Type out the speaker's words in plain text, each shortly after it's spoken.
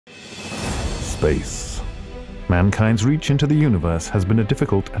Space. Mankind's reach into the universe has been a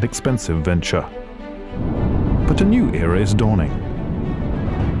difficult and expensive venture. But a new era is dawning.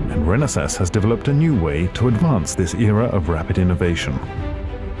 And Renesas has developed a new way to advance this era of rapid innovation.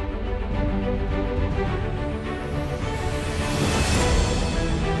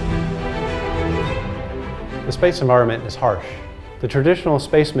 The space environment is harsh. The traditional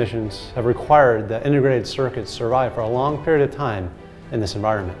space missions have required that integrated circuits survive for a long period of time in this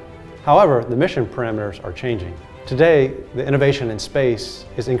environment. However, the mission parameters are changing. Today, the innovation in space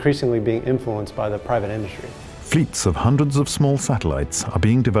is increasingly being influenced by the private industry. Fleets of hundreds of small satellites are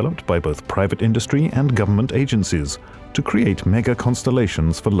being developed by both private industry and government agencies to create mega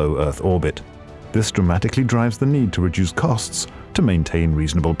constellations for low Earth orbit. This dramatically drives the need to reduce costs to maintain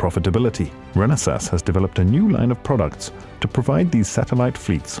reasonable profitability. Renesas has developed a new line of products to provide these satellite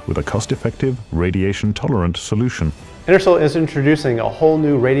fleets with a cost-effective, radiation-tolerant solution. Intersil is introducing a whole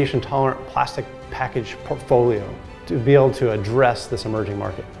new radiation-tolerant plastic package portfolio to be able to address this emerging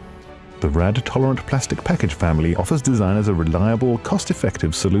market. The Rad-tolerant plastic package family offers designers a reliable,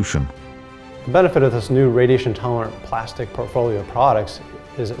 cost-effective solution. The benefit of this new radiation-tolerant plastic portfolio of products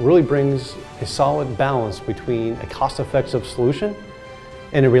is it really brings a solid balance between a cost-effective solution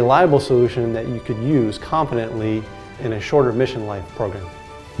and a reliable solution that you could use confidently in a shorter mission life program.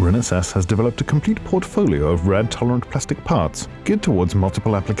 Renesas has developed a complete portfolio of rad-tolerant plastic parts geared towards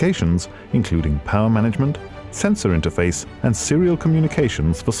multiple applications, including power management, sensor interface, and serial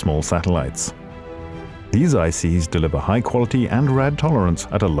communications for small satellites. These ICs deliver high quality and rad tolerance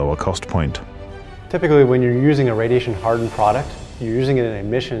at a lower cost point. Typically, when you're using a radiation-hardened product, you're using it in a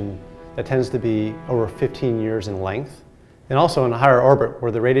mission that tends to be over 15 years in length, and also in a higher orbit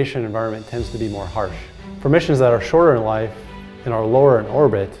where the radiation environment tends to be more harsh. For missions that are shorter in life and are lower in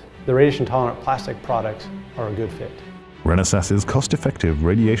orbit, the radiation-tolerant plastic products are a good fit. Renesas's cost-effective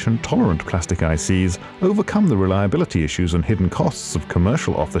radiation-tolerant plastic ICs overcome the reliability issues and hidden costs of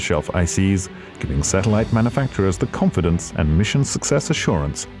commercial off-the-shelf ICs, giving satellite manufacturers the confidence and mission success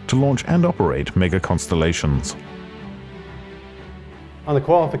assurance to launch and operate mega constellations. On the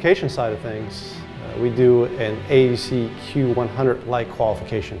qualification side of things, we do an AEC Q100-like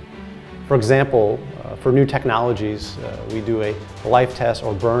qualification. For example, for new technologies, we do a life test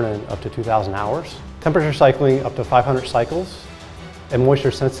or burn-in up to 2,000 hours, temperature cycling up to 500 cycles, and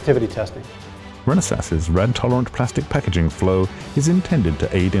moisture sensitivity testing. Renesas's rad-tolerant plastic packaging flow is intended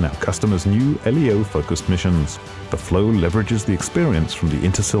to aid in our customers' new LEO-focused missions. The flow leverages the experience from the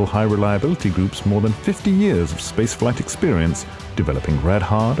Intersil High Reliability Group's more than 50 years of spaceflight experience developing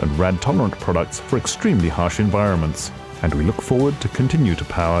rad-hard and rad-tolerant products for extremely harsh environments. And we look forward to continue to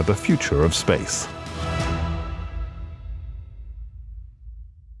power the future of space.